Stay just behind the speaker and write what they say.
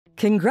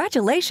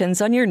Congratulations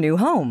on your new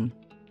home!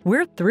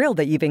 We're thrilled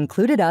that you've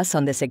included us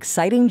on this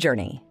exciting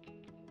journey.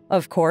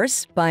 Of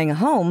course, buying a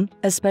home,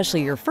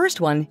 especially your first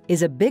one,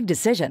 is a big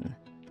decision.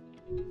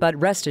 But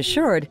rest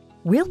assured,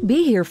 we'll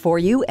be here for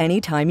you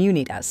anytime you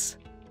need us.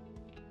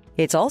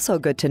 It's also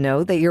good to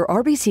know that your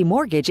RBC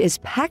Mortgage is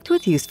packed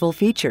with useful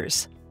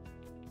features.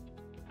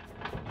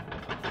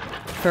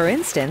 For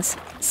instance,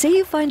 say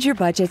you find your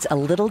budget's a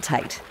little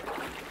tight.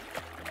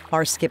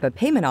 Our Skip a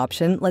Payment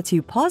option lets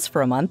you pause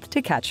for a month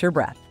to catch your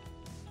breath.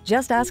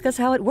 Just ask us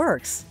how it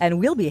works, and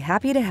we'll be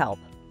happy to help.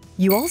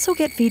 You also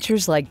get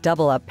features like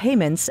double-up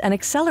payments and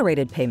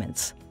accelerated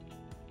payments.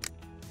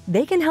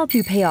 They can help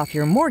you pay off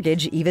your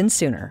mortgage even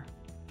sooner.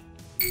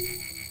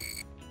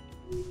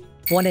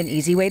 Want an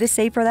easy way to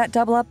save for that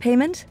double-up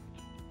payment?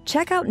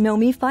 Check out Know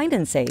Me Find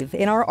and Save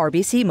in our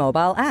RBC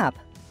mobile app.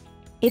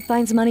 It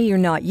finds money you're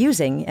not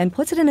using and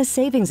puts it in a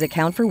savings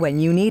account for when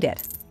you need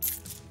it.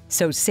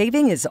 So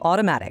saving is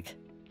automatic.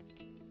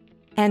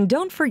 And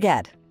don't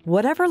forget,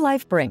 whatever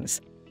life brings,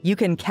 you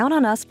can count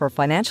on us for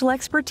financial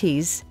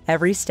expertise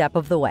every step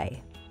of the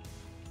way.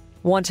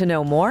 Want to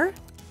know more?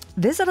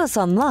 Visit us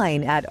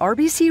online at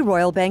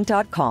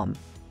rbcroyalbank.com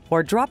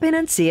or drop in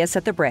and see us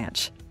at the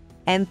branch.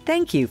 And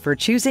thank you for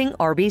choosing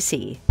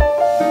RBC.